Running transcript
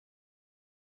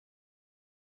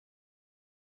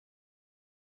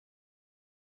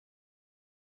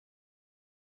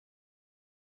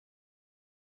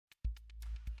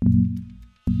That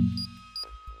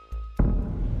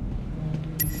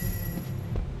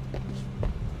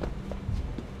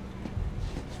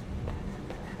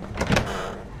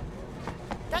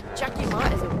Jackie Ma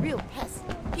is a real pest.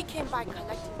 He came by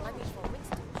collecting money for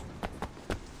Winston.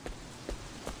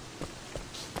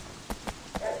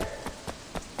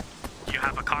 You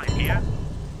have a car in here?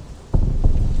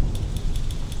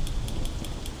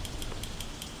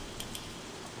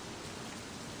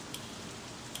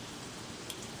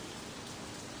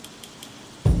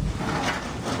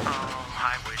 Oh,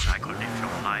 I wish I could live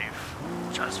your life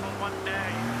just for one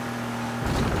day.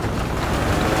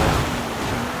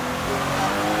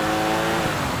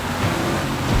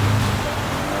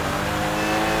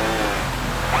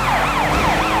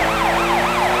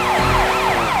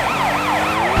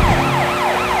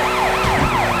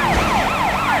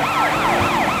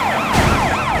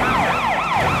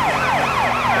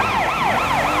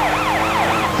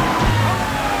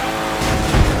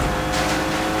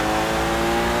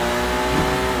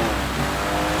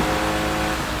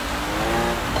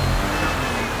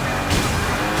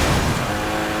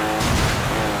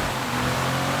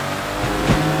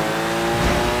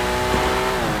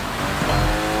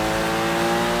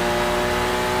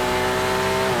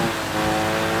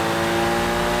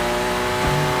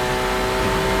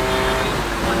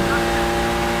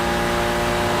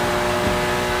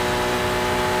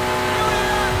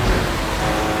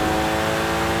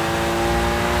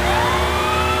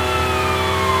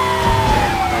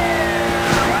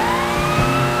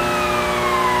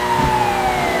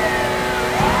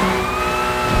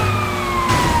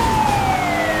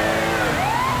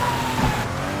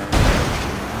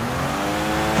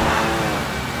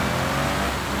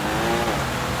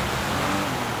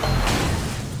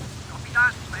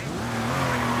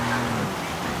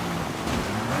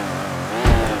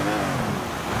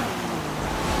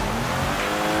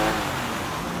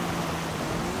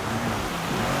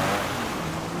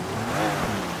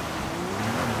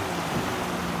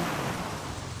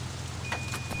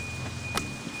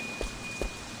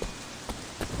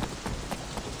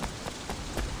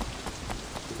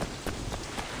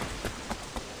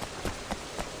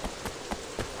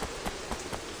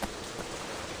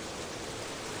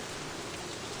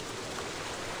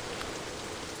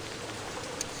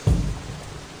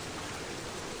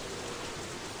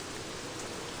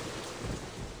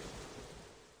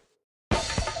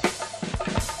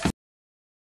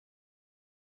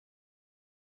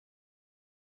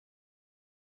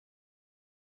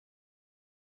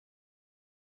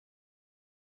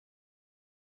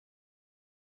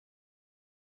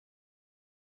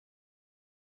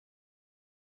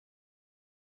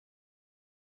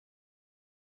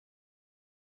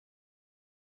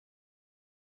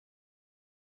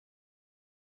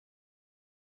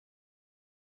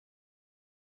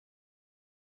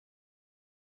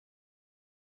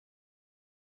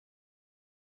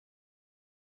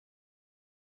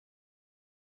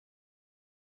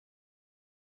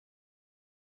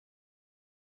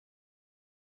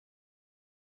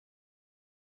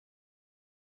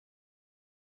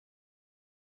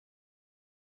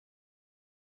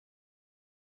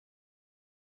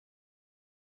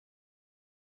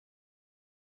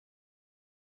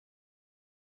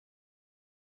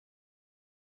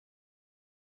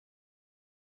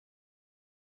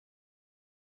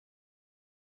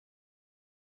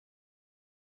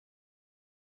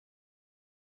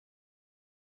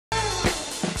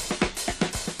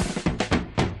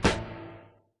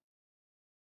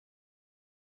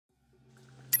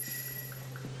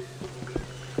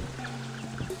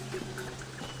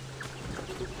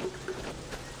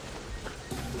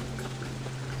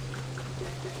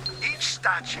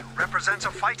 statue represents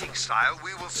a fighting style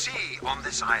we will see on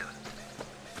this island.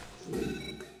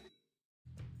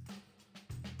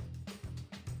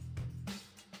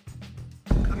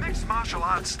 The mixed martial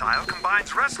arts style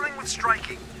combines wrestling with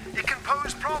striking. It can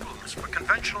pose problems for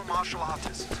conventional martial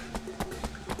artists.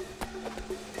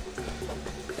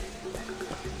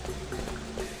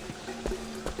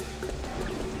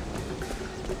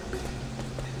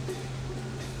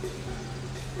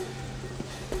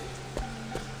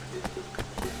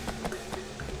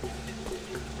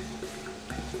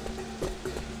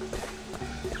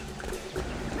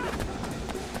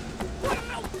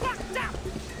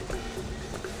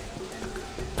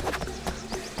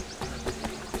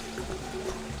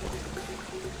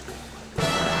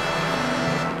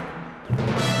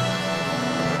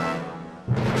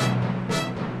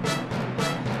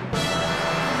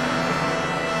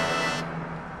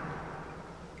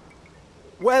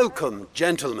 Welcome,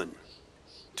 gentlemen,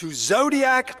 to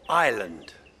Zodiac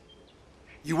Island.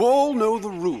 You all know the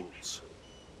rules.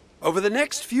 Over the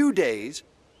next few days,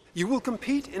 you will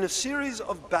compete in a series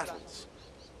of battles.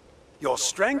 Your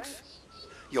strength,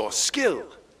 your skill,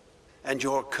 and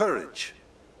your courage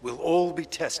will all be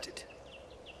tested.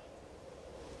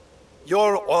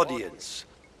 Your audience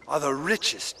are the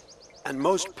richest and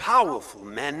most powerful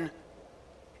men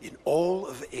in all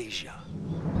of Asia.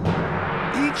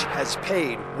 Each has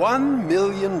paid $1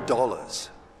 million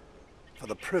for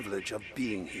the privilege of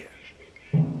being here.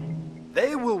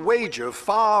 They will wager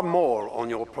far more on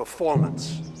your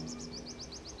performance.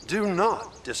 Do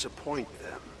not disappoint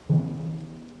them.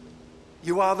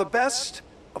 You are the best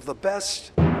of the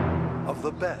best of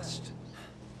the best.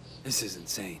 This is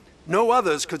insane. No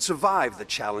others could survive the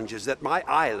challenges that my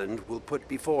island will put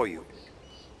before you.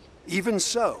 Even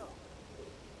so,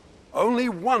 only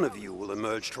one of you will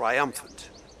emerge triumphant.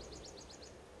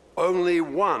 Only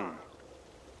one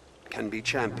can be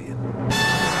champion.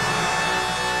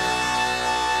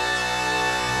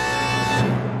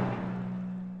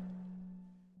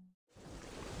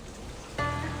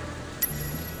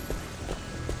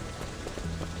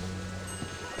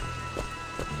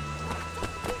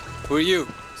 Who are you?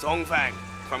 Song Fang,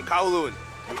 from Kowloon.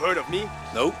 You heard of me?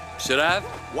 Nope. Should I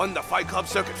have? Won the Fight Club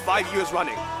circuit 5 years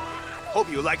running. Hope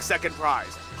you like second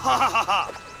prize. Ha ha ha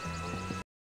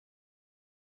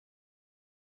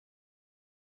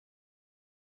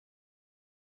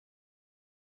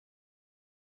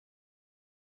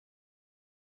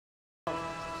ha!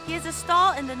 Here's a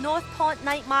stall in the North Pond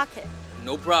Night Market.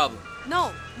 No problem.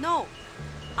 No.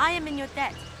 I am in your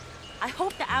debt. I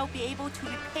hope that I'll be able to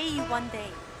repay you one day.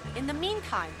 In the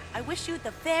meantime, I wish you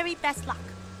the very best luck.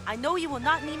 I know you will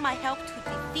not need my help to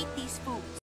defeat these fools.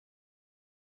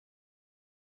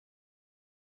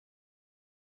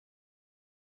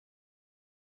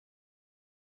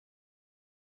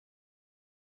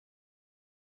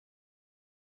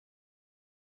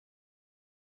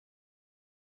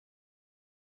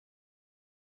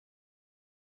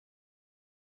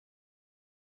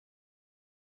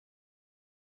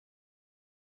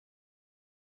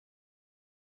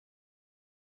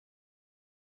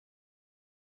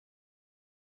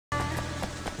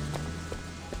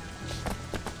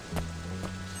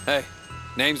 Hey,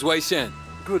 name's Wei Shen.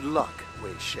 Good luck,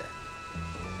 Wei Shen.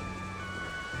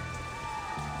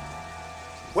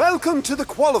 Welcome to the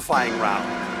qualifying round.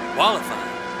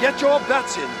 Qualifying? Get your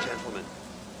bets in, gentlemen.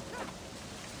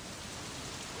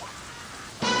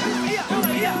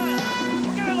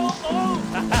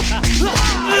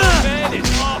 Man,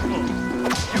 it's awful.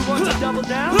 You want to double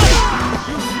down? You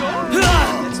sure?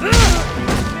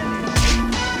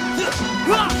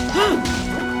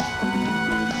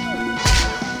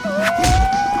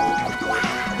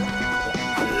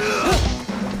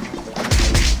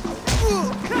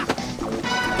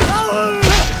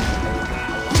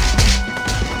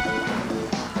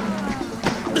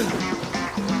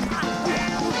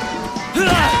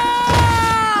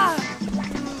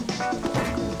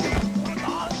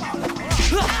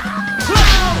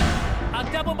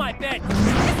 I'll double my bet. This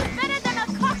is better than a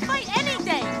cockfight any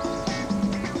day.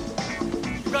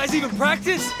 You guys even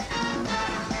practice?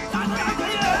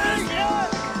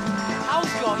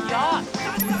 How's your yacht?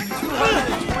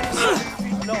 227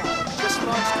 feet long. Just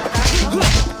launched the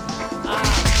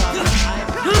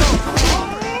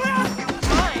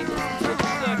Mine is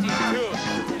 32.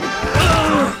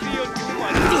 feel too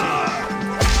much.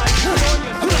 I'm sure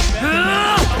you're still better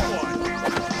than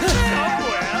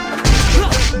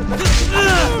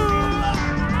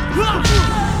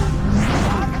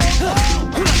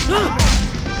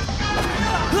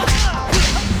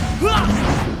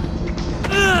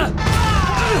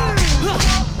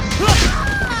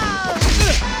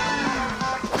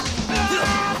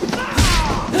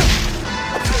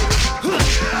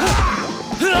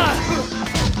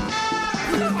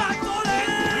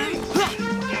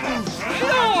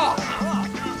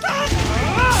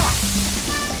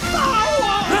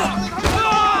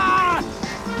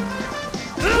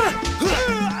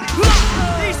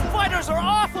These fighters are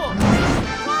awful.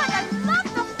 God, I love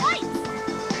the fight.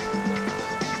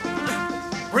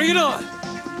 Bring it on!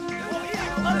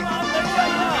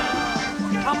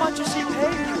 How much is he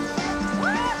paying you?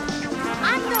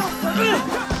 I'm no.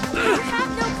 You have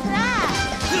no class.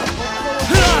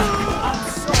 I'm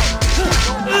sorry.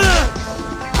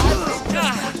 I was just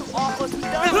going to offer to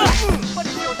double, but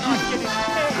you're not getting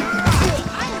paid.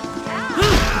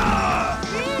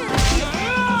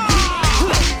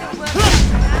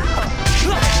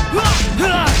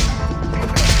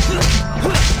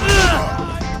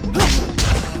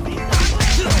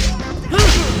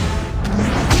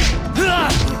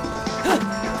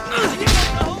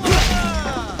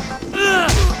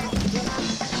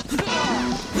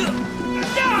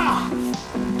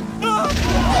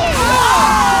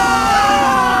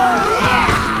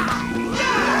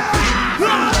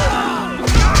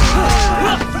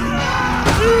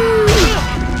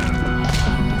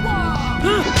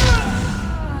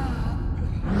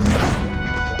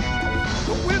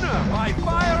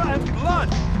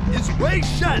 is Wei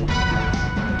Shen!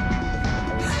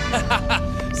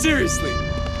 Seriously,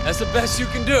 that's the best you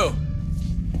can do.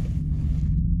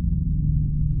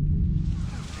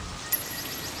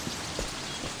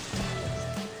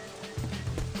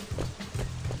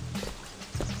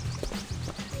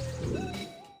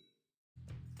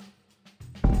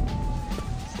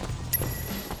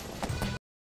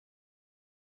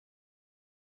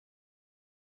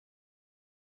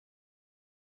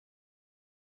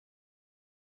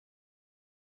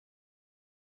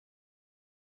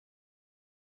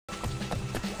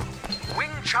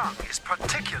 Chung is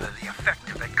particularly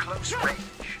effective at close range.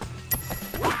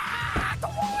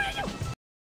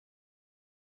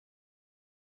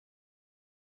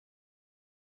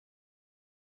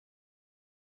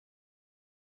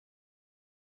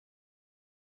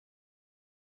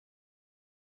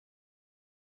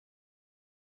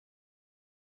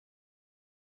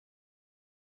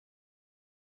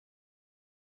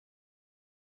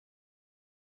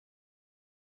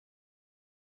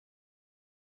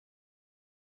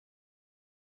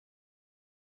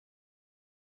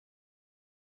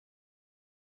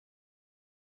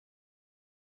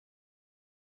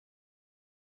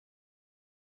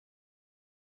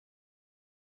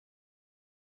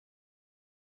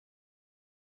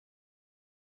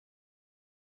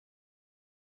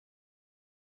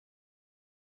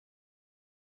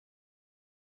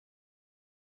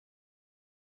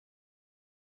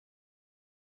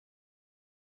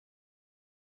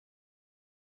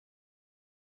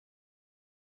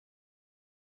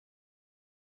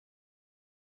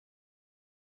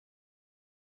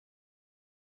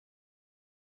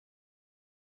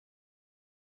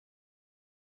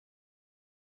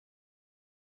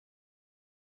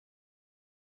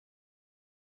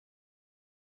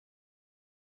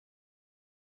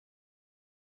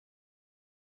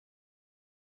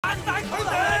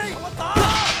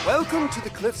 Welcome to the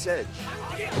cliff's edge.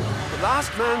 The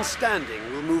last man standing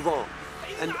will move on,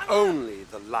 and only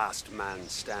the last man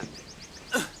standing.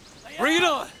 Bring it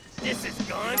on! This is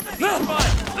going to be fun!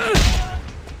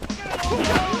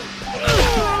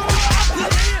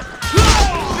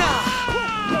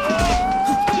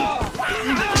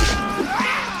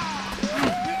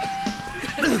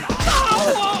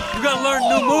 You gotta learn a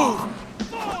new move!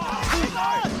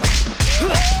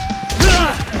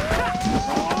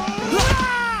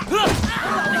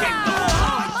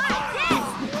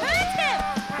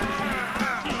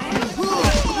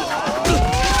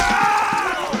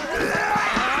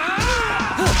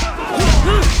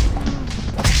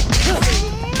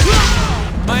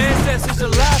 My ancestors are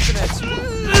laughing at you!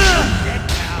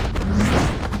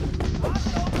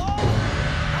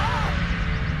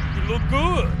 You look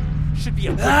good! Should be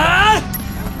a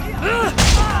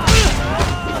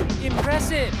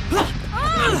impressive! Oh,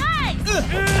 nice!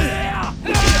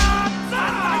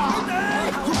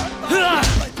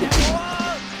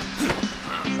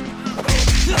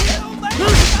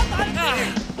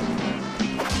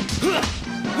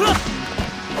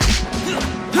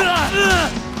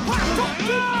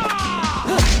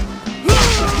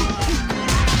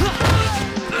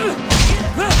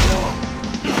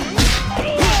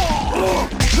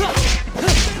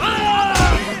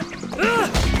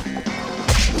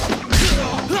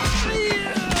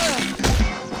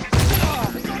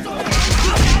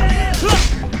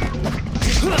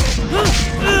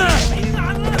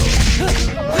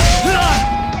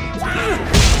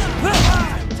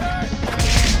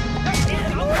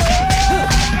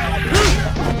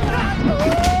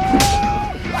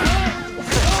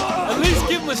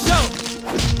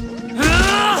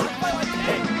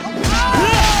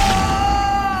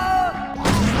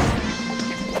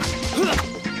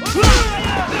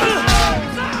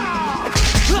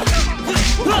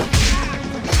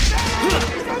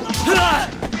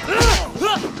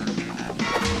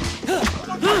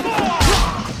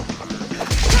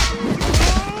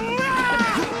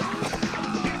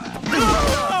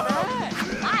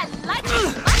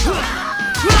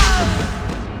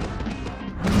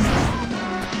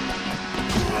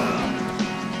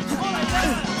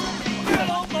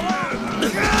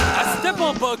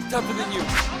 Bug tougher than you.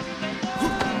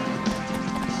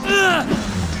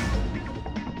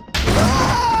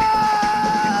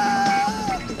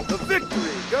 The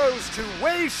victory goes to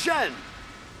Wei Shen.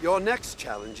 Your next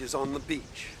challenge is on the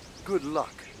beach. Good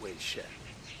luck, Wei Shen.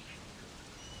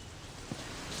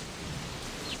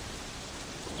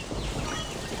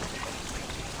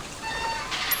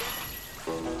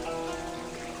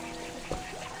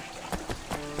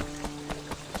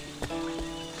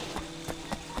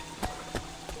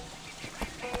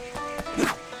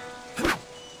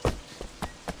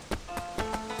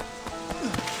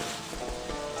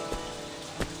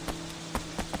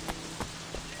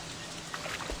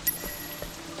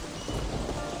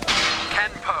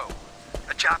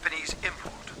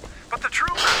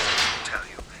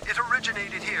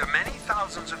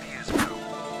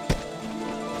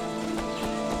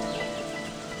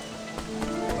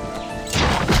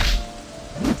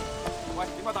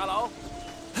 點啊，大佬？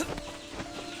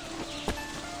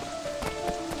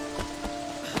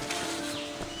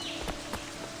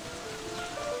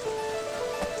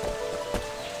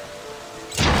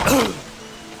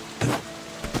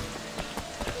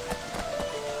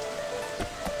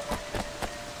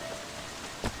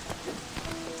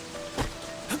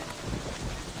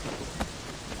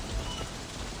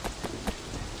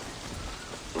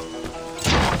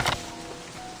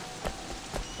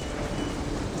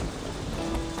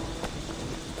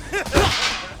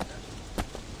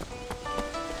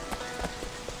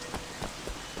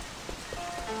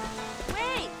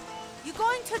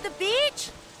 To the beach?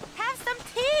 Have some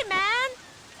tea, man!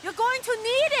 You're going to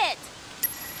need it!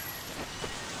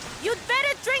 You'd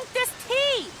better drink this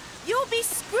tea! You'll be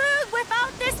screwed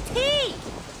without this tea!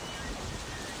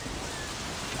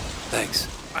 Thanks.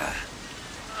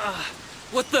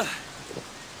 What the?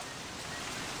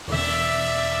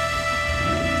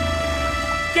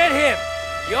 Get him!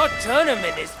 Your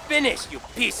tournament is finished, you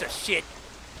piece of shit!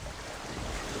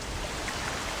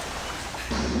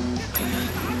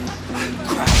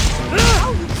 How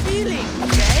are you feeling,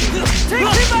 Jay? Take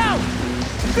him out!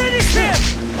 Finish him!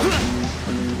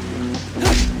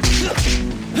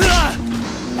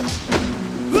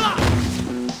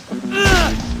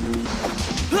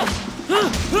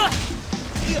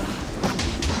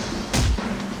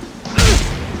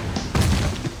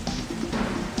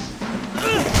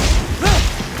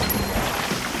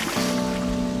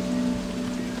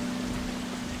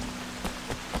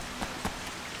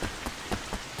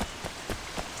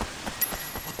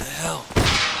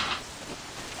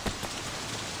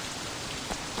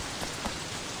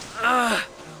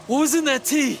 What was in that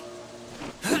tea?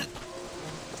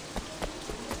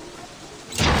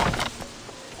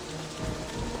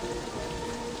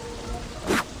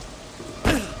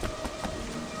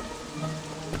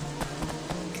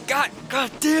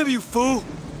 God damn you, fool!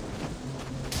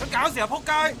 想搞事啊，仆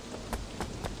街！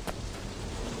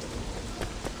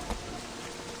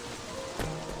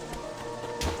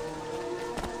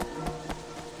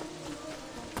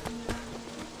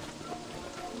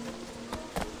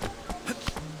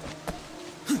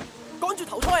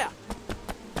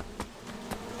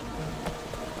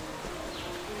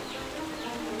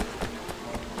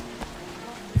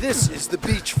 This is the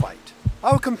beach fight.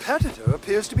 Our competitor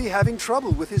appears to be having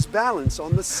trouble with his balance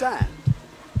on the sand.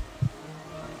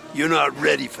 You're not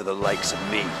ready for the likes of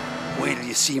me. Wait till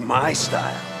you see my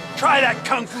style. Try that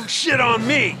kung fu shit on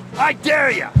me! I dare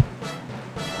ya!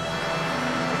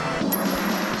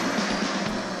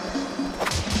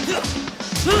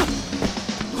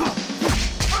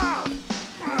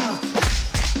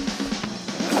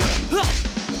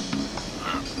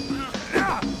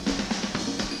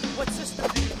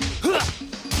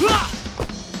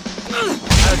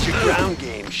 How's your ground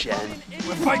game, Shen?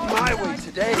 We're fighting my way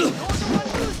today.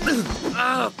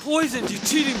 Poisoned, you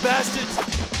cheating bastards!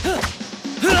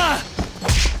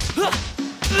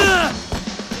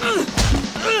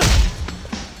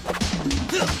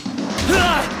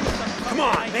 Come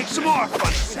on, make some more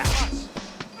funny sounds.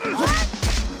 What?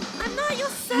 I'm not your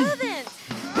servant!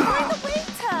 You're the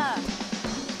waiter!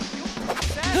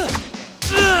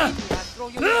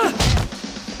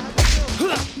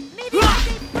 Maybe I'll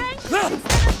say Frank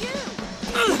instead of you!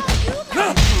 How you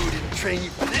like? Who didn't train you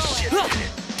for this shit, did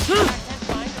it?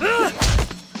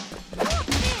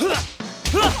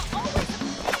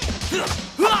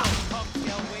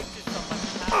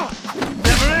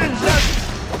 Never ends, does it?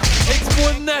 Takes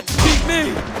more than that to beat me!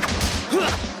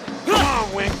 Come on,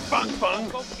 Wing Fung Fung.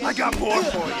 I got more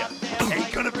for you.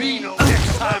 Ain't gonna be no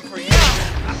next time for you.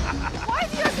 Why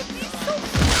do you have to be so...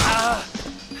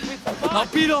 I'll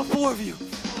beat all four of you!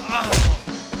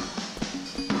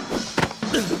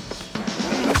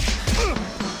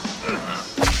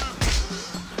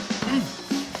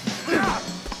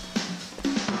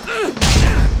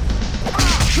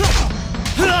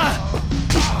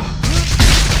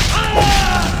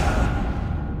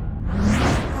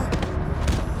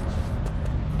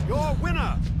 Your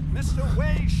winner, Mr.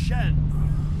 Wei Shen.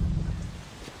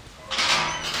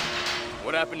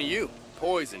 What happened to you?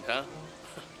 Poisoned, huh?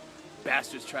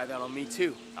 Bastards tried that on me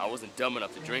too. I wasn't dumb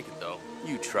enough to drink it though.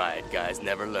 You tried, guys,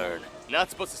 never learn. Not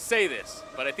supposed to say this,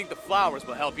 but I think the flowers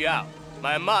will help you out.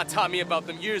 My ama taught me about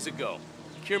them years ago.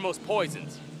 Cure most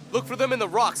poisons. Look for them in the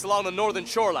rocks along the northern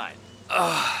shoreline.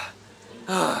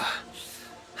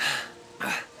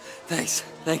 Thanks,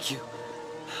 thank you.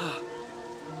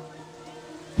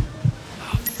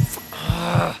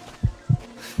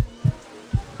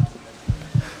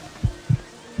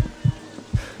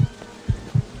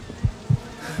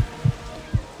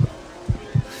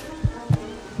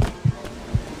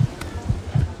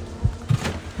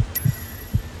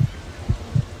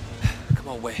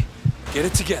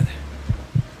 Get it together.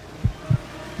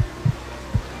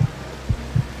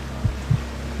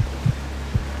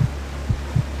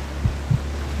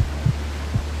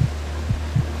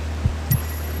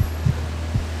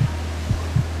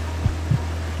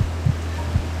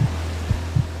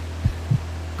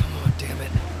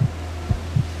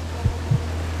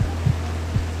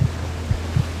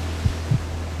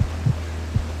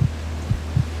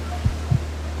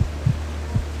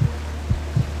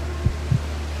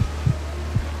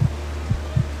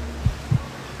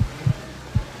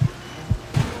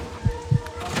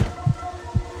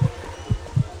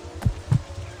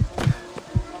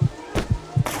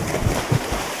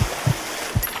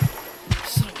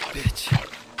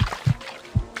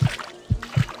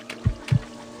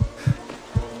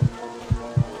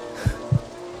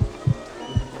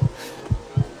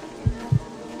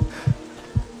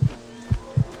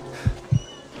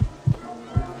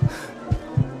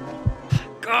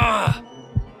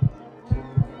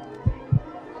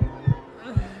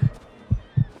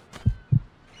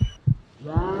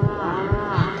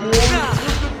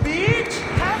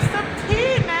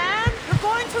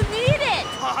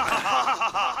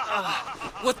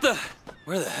 What the?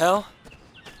 Where the hell?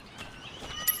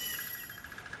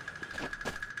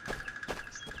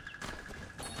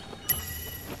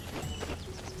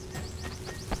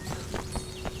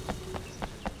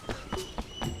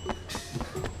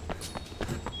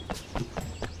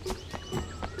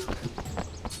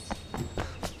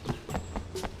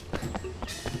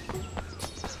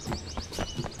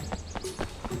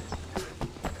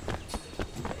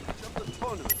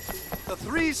 The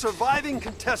 3 surviving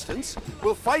contestants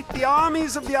will fight the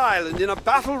armies of the island in a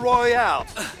battle royale.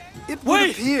 It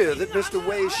would appear that Mr.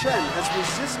 Wei Shen has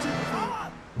resisted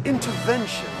the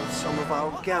intervention of some of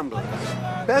our gamblers.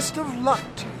 Best of luck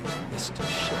to you, Mr.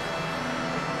 Shen.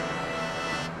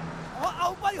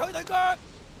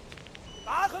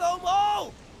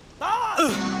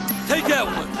 Take that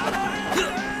one!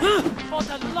 For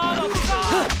the love of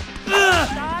God!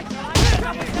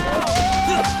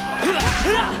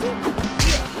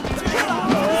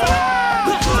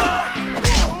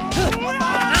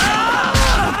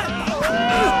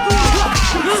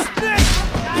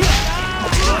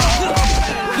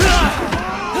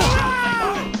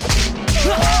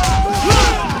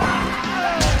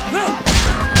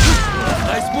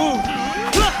 Nice move!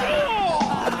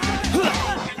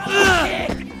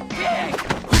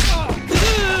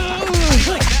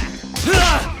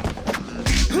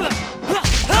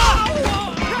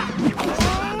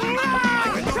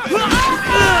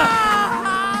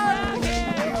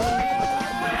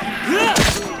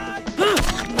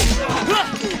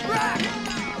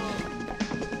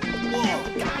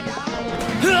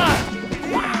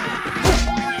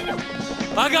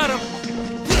 I got him!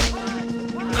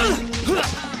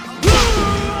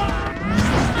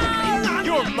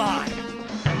 You're mine!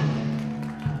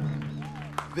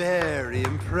 Very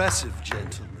impressive,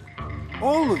 gentlemen.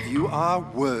 All of you are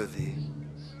worthy.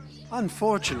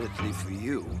 Unfortunately for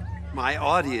you, my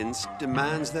audience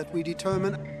demands that we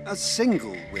determine a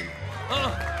single winner.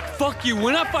 Fuck you,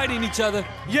 we're not fighting each other.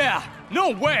 Yeah,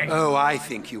 no way! Oh, I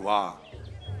think you are.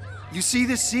 You see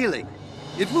this ceiling?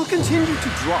 It will continue to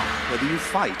drop whether you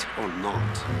fight or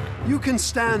not. You can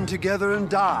stand together and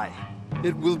die.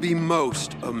 It will be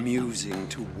most amusing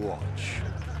to watch.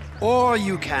 Or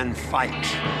you can fight.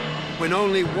 When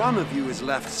only one of you is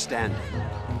left standing,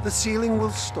 the ceiling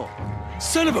will stop.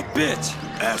 Son of a bitch!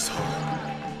 Asshole.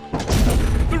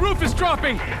 The roof is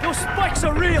dropping! Those spikes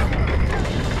are real!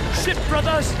 Shit,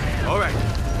 brothers! All right,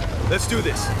 let's do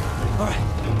this. All right,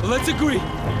 well, let's agree.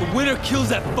 The winner kills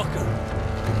that fucker.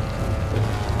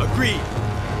 Agreed.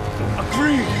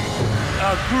 Agreed.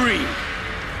 Agreed.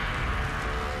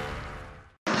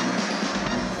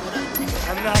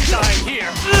 I'm not dying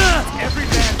here! Every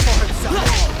man for himself!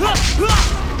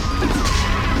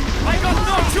 I got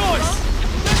no choice!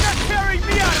 They're not carrying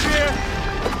me out of here!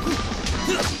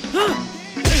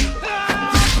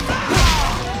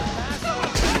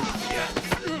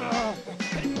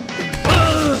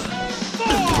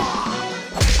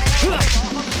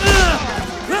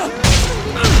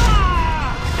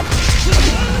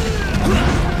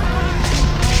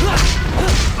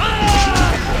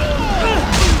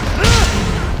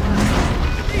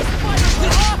 These fighters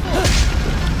are awful!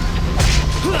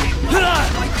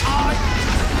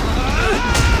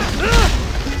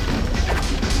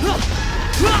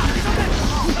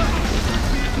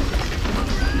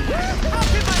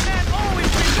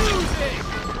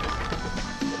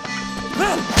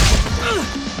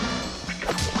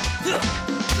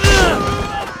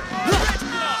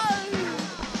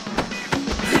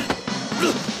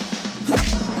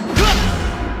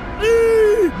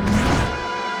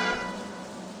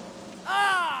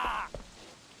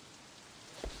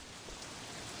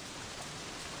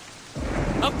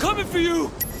 I'm coming for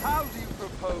you! How do you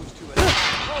propose to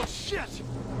attack? Oh, shit!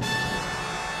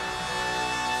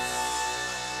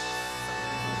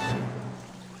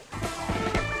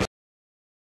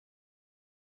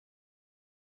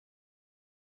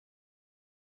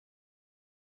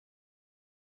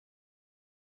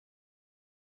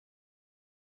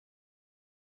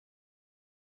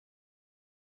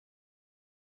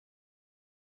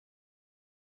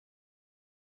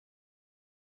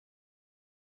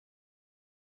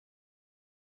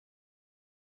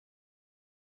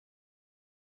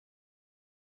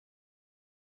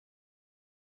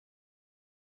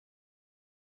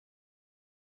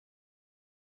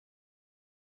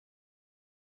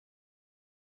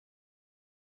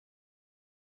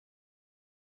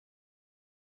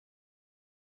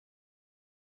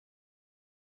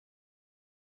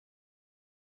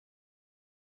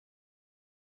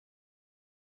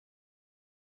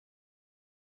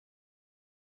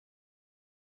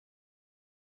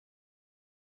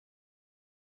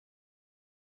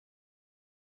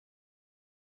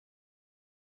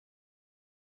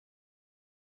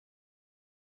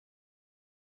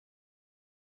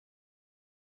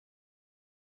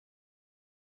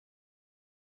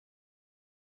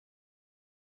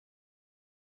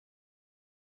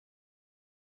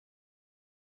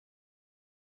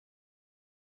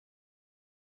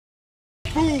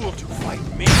 Fool to fight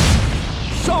me!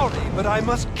 Sorry, but I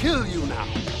must kill you now!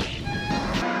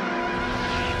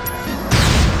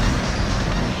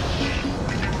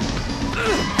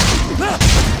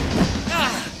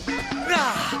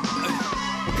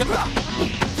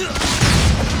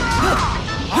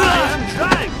 I am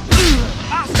trying!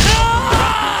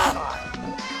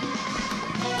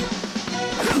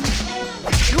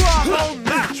 You are no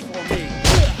match for me!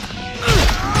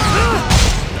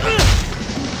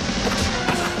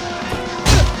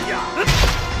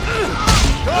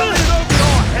 Turn it over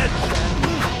your head,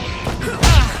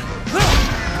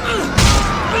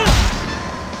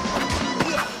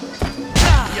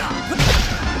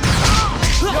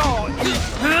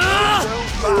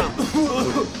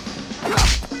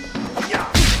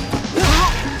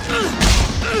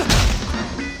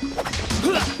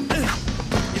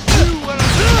 If you were a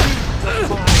student of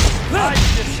mine, I'd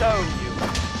disown you.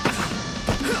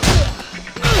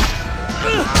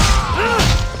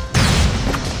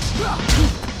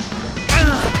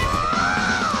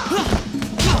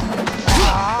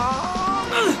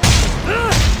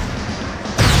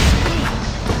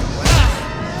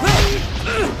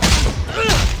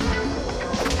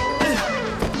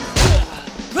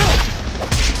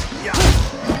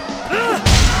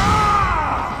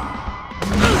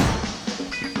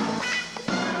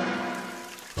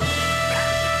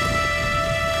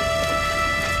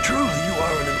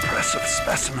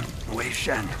 Specimen, Wei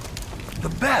Shen. The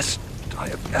best I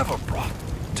have ever brought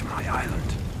to my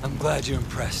island. I'm glad you're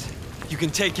impressed. You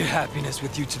can take your happiness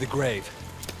with you to the grave.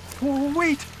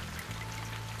 Wait!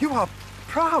 You are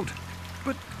proud,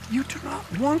 but you do not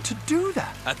want to do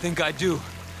that. I think I do.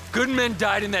 Good men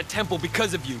died in that temple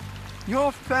because of you.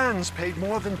 Your fans paid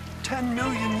more than $10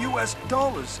 million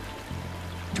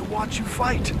to watch you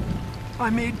fight. I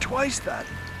made twice that,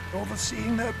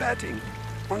 overseeing their betting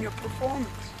on your performance.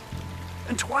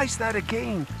 And twice that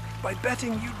again by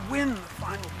betting you'd win the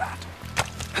final battle.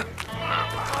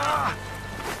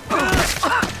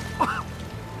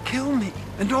 Kill me,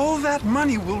 and all that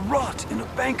money will rot in a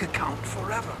bank account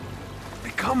forever.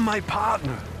 Become my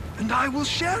partner, and I will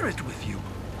share it with you.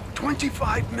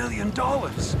 $25 million,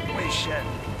 Wei Shen.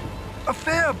 A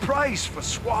fair price for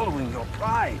swallowing your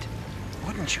pride,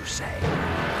 wouldn't you say?